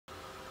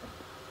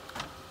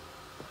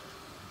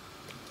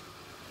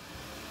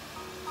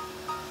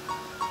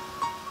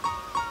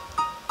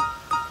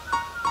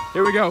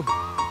Here we go.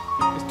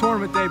 It's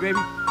tournament day, baby.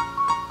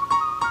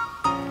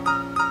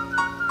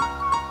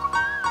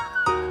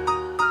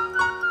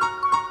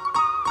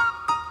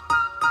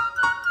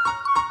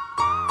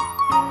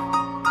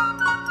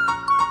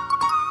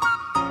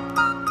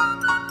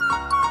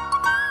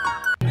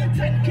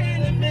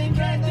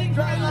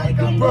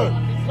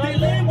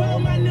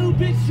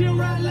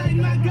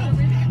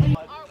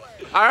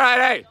 All right,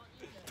 hey,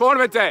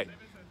 tournament day.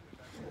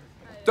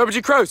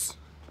 WG Crows,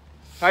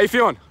 how you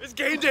feeling? It's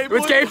game day, boy.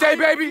 It's game day,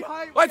 baby.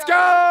 Let's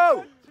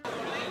go.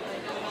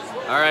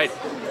 All right,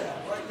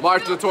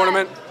 march to the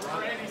tournament.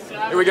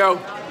 Here we go.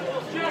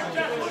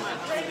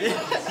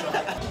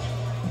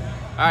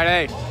 All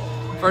right, hey,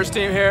 first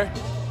team here.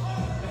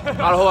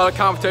 Not a whole lot of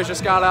competition,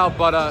 Scott out,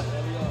 but I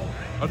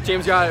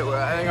think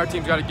our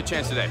team's got a good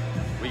chance today.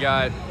 We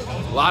got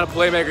a lot of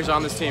playmakers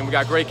on this team. We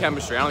got great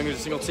chemistry. I don't think there's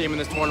a single team in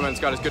this tournament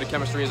that's got as good a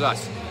chemistry as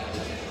us.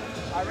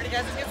 All right, ready,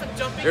 guys? Let's get some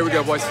jumping. Here we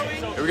go, boys.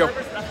 Here we go.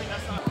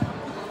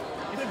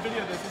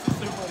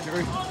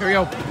 Here we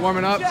go.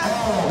 Warming up.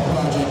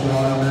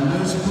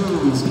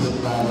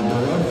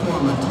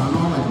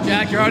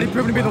 Jack, you're already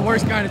proven to be the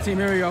worst guy in the team.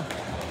 Here we go.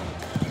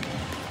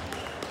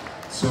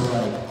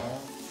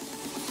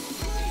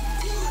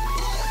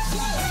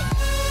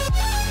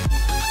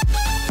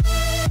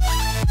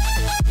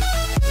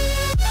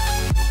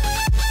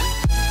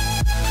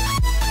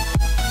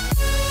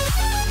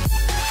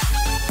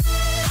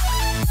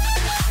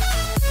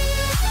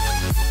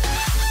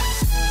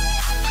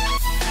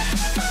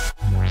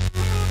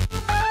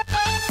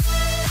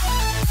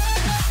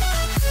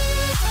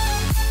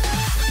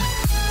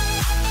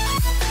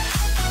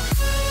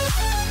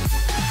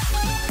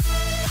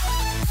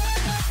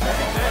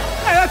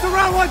 That's a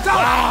round one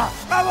done!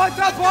 Round one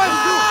done, boys!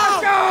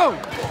 Let's go!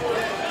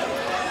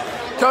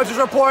 Coaches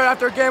report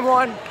after game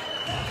one.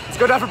 It's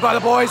good effort by the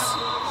boys.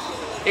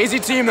 Easy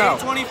team though.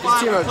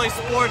 8:25 to play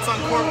sports on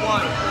court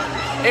 1.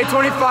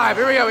 8:25,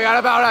 here we go. We got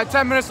about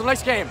 10 minutes till the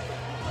next game.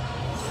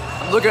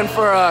 I'm looking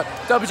for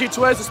WG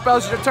Twist, the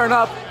spells you to turn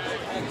up.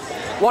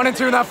 1 and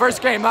 2 in that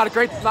first game, not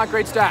great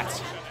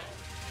stats.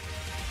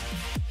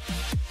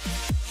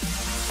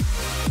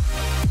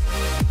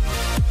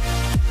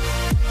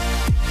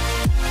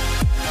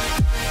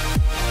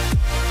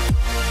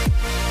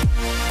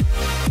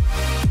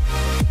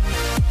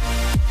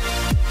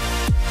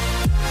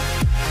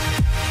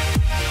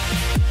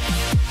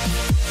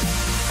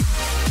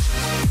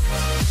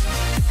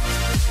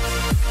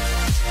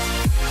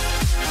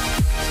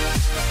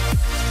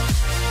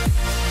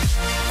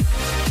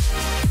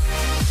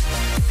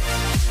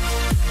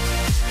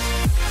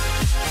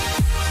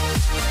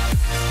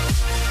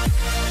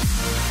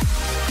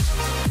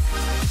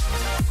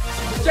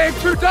 Game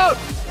 2 done!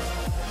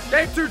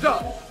 Game 2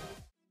 done!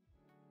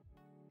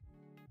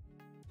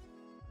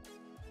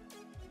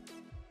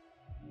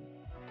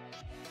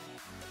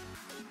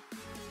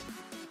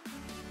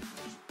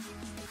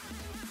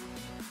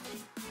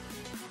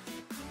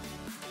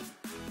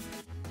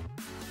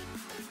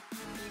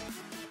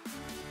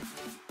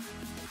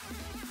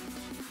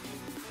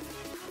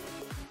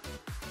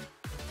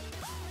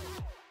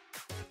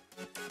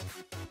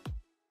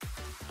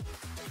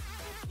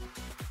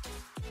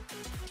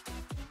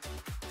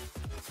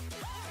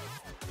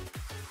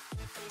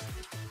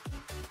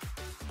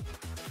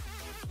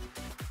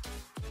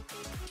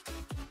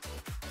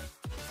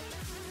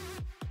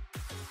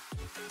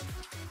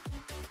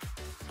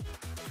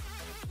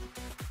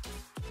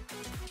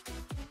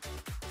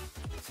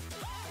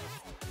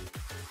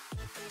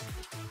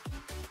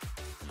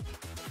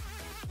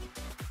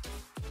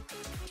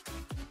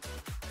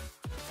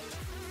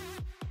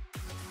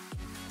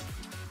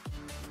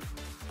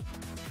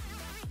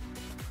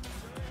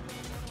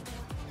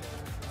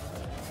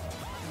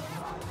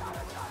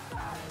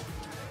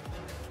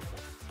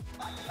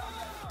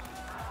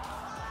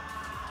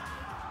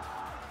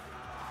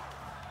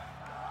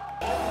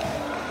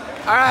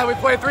 All right, we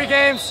played 3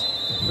 games.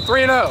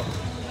 We're 3-0.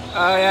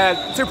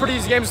 Yeah, 2 pretty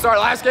easy games to start.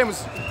 Last game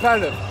was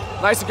competitive.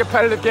 Nice and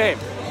competitive game.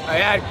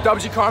 Yeah,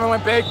 WG Carmen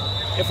went big,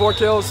 hit 4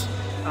 kills.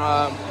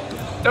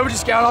 WG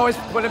Scout always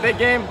win a big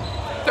game.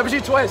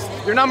 WG Twist,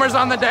 your numbers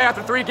on the day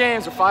after 3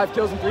 games are 5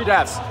 kills and 3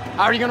 deaths.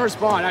 How are you gonna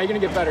respond? How are you gonna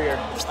get better here?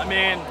 I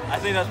mean, I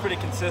think that's pretty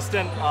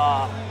consistent.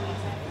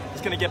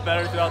 It's gonna get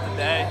better throughout the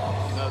day.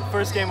 You know, the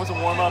first game was a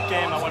warm-up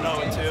game. I went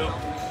 0-2.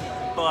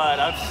 But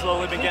I've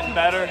slowly been getting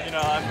better. You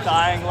know, I'm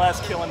dying less,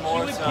 killing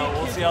more, so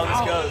we'll see how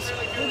this goes.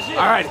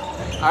 All right.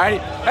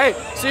 Hey,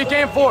 see you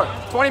game 4,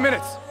 20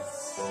 minutes.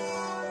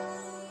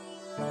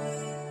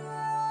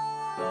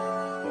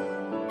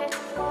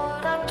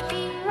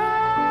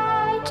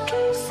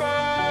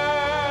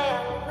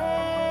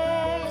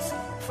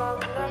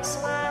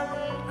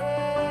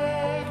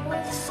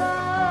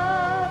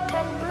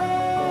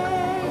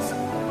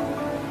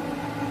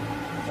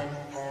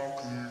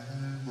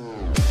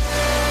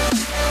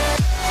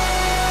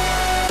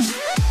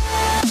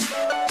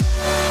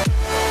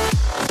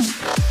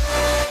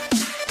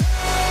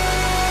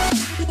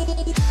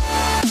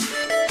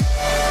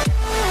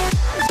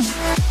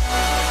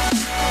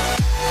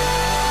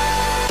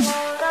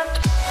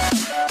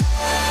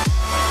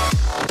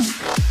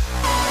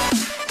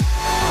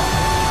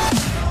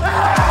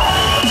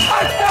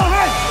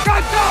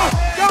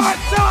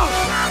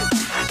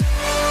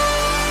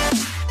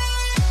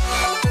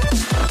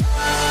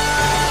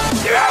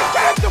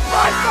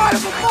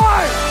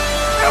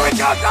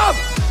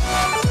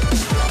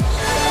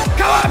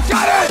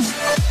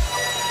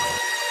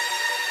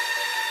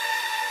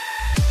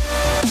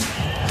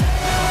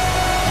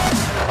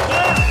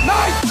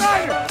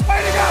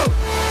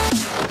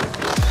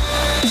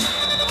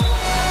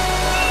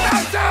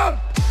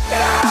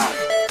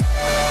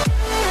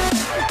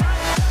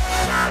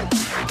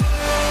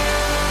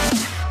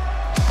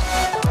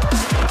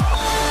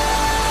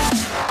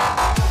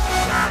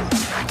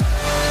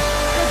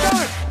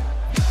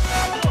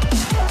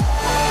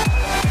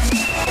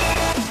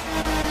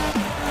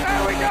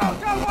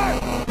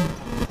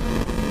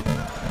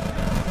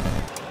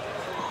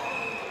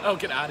 Oh,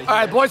 get out of here. All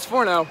right, boys,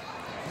 4-0.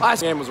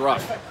 Last game was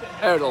rough.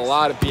 There was a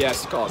lot of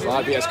BS calls, a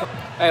lot of BS calls.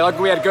 Hey,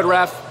 luckily we had a good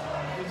ref.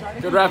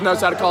 Good ref knows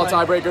how to call a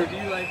tiebreaker.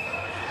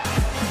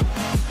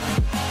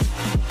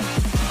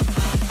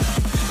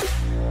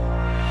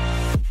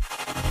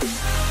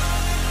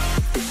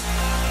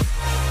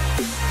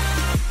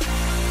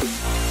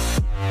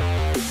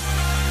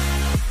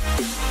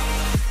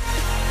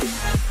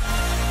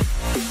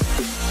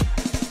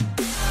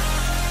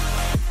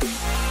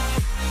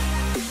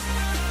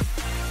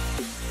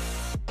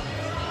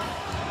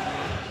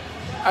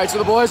 All right, so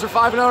the boys are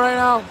 5-0 right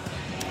now.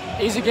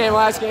 Easy game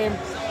last game.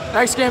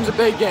 Next game's a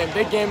big game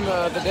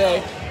of the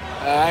day.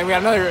 And we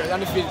got another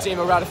undefeated team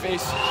we're about to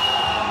face.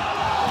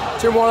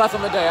 2 more left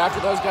on the day.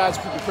 After those guys,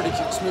 it could be pretty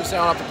smooth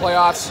sailing up the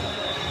playoffs.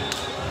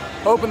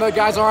 Hoping the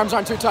guys' arms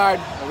aren't too tired.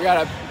 We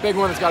got a big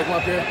one that's got to come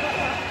up here.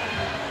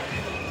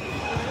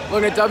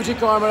 Looking at WG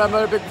Karma,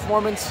 another big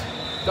performance.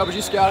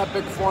 WG Scout, a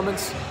big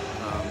performance.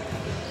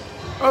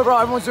 Overall,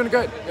 everyone's doing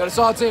good. We got a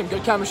solid team,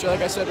 good chemistry,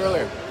 like I said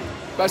earlier.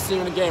 Best team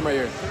in the game right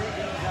here.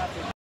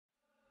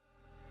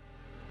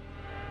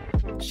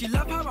 She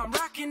love how I'm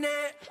rocking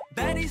it.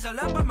 Betty's all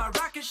up on my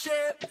rocket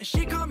ship. And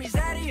she call me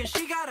Zaddy and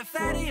she got a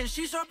fatty and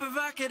she's so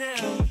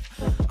provocative.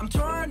 I'm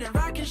touring and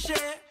rocking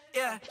shit.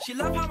 Yeah, she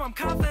love how I'm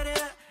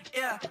confident.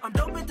 Yeah, I'm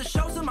dope at the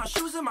shows and my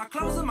shoes and my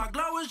clothes and my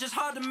glow is just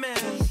hard to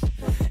miss.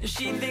 And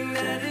she think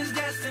that it's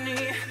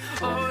destiny.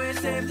 Always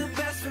save the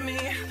best for me.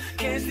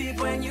 Can't sleep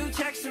when you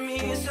texting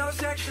me so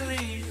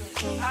sexually.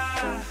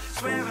 I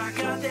swear I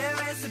got that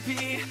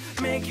recipe.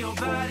 Make your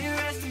body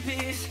rest in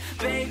peace.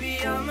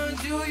 Baby, I'ma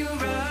do you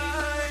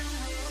right.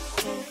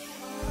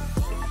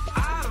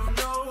 I don't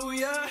know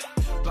ya,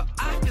 but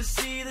I can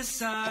see the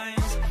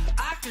signs.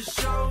 I can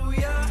show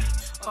ya,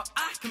 or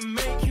I can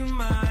make you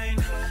mine.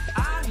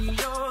 I need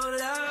your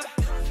love,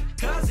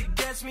 cause it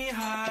gets me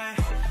high.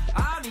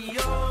 I need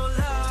your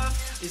love,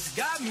 it's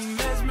got me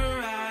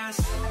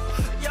mesmerized.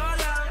 Your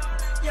love,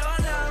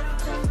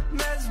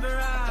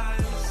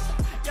 mesmerized.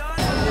 Your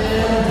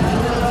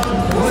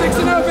love.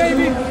 6-0,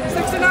 baby!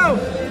 6-0!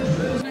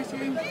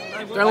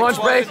 During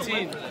lunch break,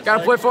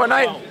 gotta play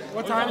Fortnite.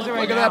 What time is it right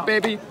now? Look at that,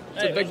 baby.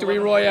 It's a victory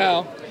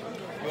royale.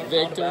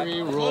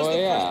 Victory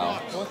royale.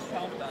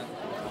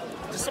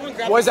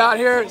 Boys out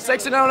here,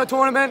 6-0 in a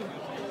tournament,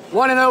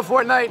 1-0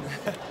 Fortnite.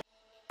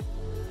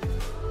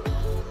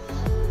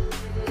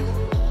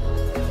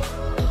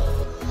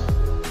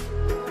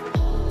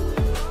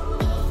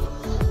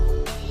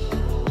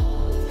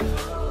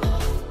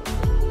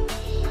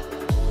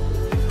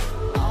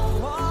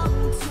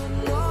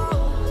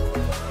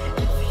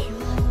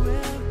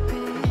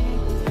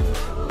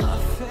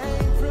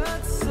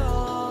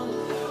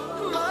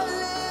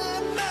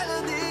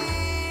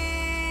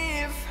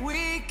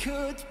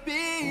 Could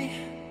be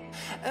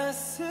a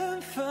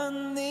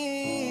symphony,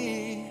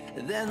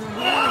 then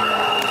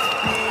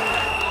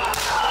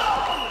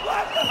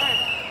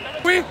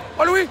we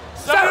What are we?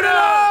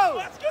 7-0!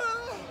 Let's go!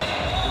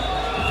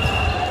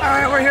 All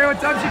right, we're here with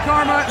WG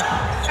Karma,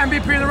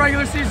 MVP of the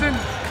regular season.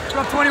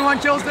 Dropped 21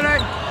 kills today.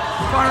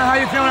 Karma, how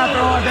you feeling after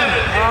all day?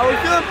 We're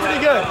feeling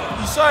pretty good.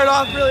 We started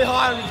off really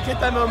hot and we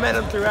get that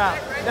momentum throughout.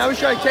 Now we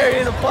try to carry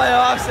it into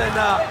playoffs, and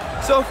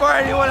so far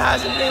anyone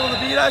hasn't been able to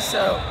beat us,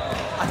 so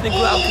I think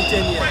we'll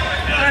continue.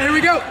 All right, here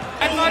we go.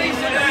 I thought he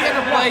said that we had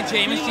to play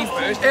Jameson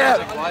first.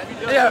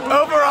 Yeah,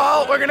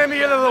 overall, we're going to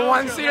be either the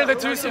 1 seed or the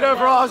 2 seed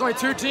overall. There's only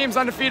 2 teams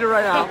undefeated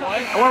right now,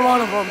 and we're one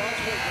of them.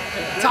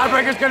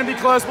 Tiebreaker's going to be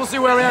close. We'll see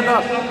where we end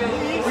up.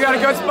 We got a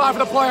good spot for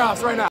the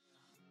playoffs right now.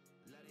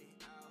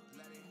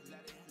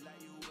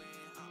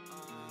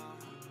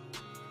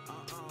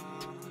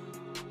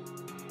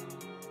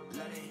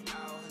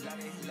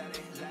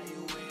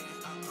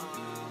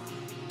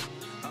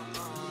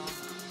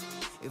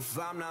 If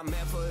I'm not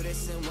meant for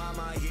this, then why am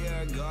I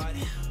here, God?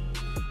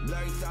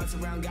 Blurry thoughts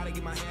around, gotta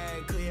get my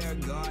head clear,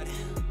 God.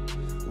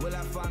 Will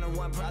I find the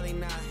one? Probably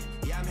not.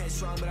 Yeah, I'm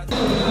headstrong, but I think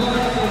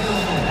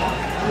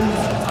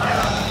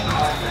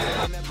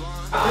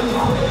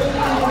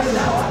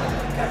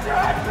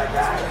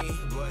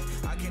but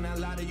I cannot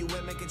lie to you,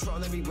 women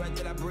control every breath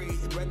that I breathe,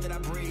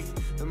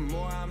 The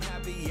more I'm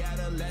happy, yeah,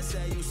 the less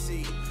that you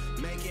see.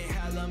 Making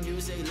hella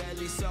music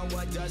lately, so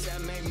what does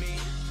that make me?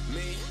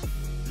 Me?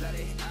 Let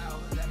it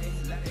out, let you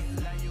in, Let it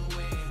out, let you in,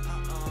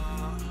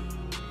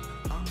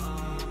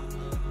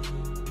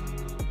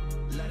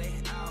 Let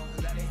it out,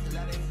 let you in,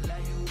 Let it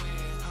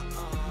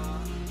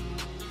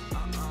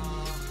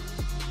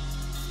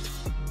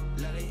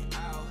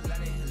out, let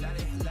you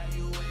in,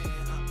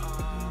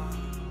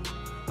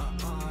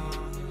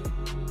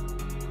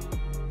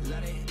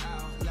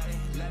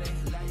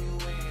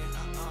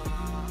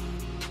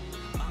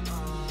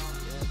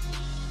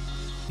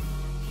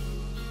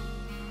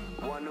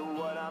 Wonder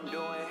what I'm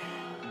doing.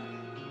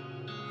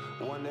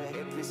 Wonder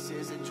if this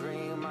is a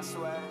dream. I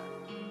swear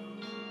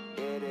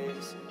it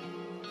is.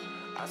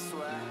 I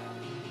swear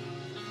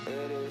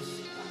it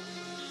is.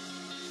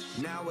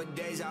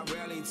 Nowadays I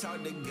rarely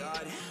talk to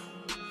God.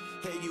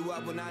 Hit you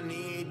up when I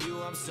need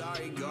you. I'm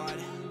sorry, God.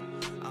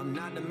 I'm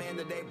not the man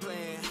that they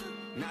plan,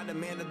 not the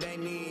man that they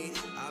need.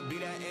 I be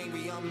that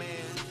angry young man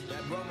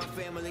that broke my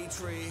family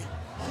tree.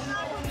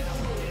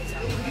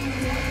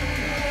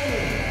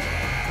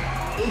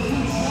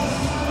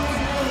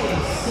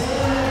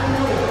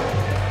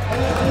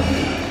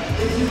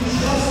 If you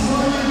just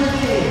won your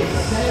game,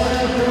 stay on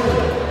the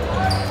court.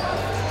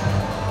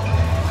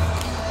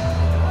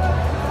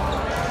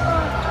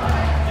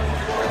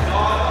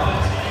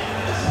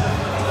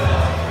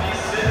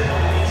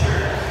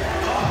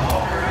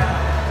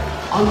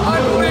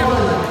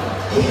 Unbelievable.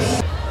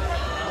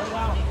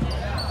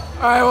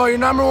 All right, well, your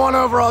 #1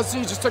 overall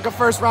seed just took a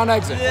first-round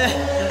exit. Yeah.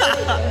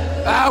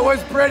 That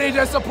was pretty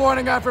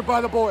disappointing effort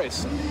by the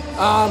boys.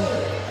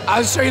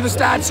 I'll show you the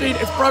stat sheet.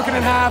 It's broken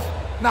in half.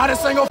 Not a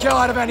single kill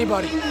out of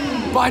anybody.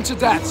 Bunch of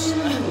deaths.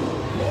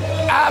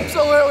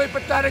 Absolutely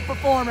pathetic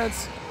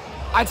performance.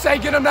 I'd say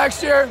get them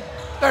next year.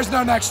 There's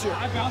no next year.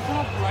 I bounced it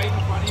up right in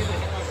front of you to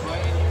hit my foot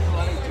and you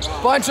let it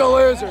drop. Bunch of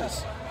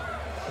losers.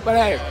 But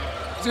hey,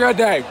 it's a good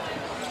day.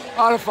 A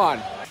lot of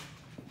fun.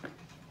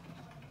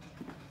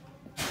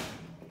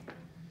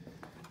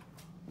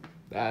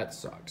 That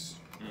sucks.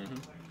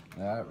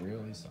 That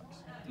really sucks.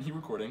 Are you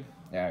recording?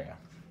 Yeah.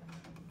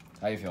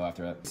 How you feel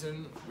after that? The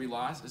reason we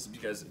lost is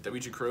because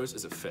WG Crows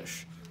is a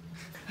fish.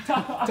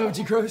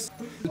 WG Crows?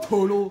 The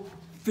total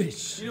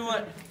fish. You know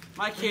what?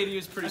 My KD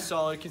was pretty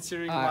solid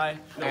considering my...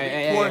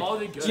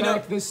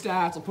 Check the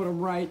stats. I'll put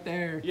them right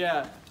there.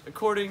 Yeah,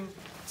 according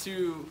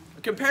to...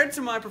 Compared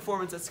to my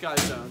performance at Sky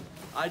Zone,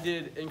 I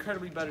did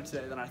incredibly better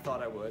today than I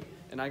thought I would.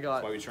 And I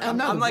got...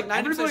 I'm like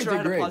 90% sure I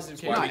had a positive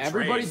KD. No,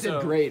 everybody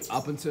did great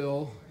up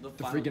until the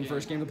freaking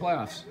first game of the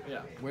playoffs.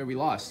 Yeah. Where we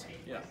lost.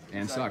 Yeah.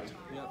 And sucked.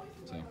 Yep.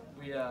 So.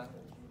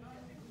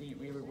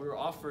 We were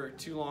off for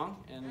too long,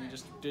 and we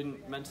just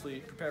didn't mentally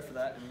prepare for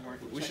that, and we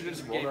weren't. We should have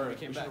just rolled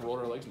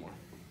our legs more.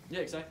 Yeah,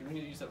 exactly. We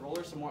need to use that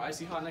roller, some more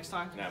icy hot next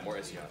time. Yeah, more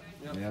icy hot.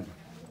 Yep.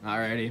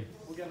 Alrighty.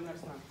 We'll get them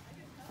next time.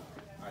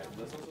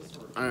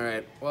 All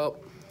right. Well,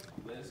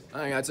 I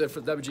think that's it for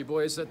the WG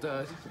boys at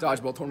the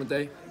Dodgeball Tournament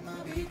Day.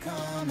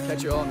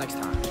 Catch you all next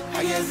time.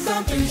 I guess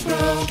something's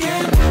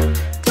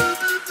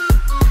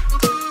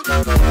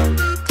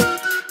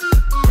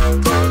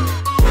broken.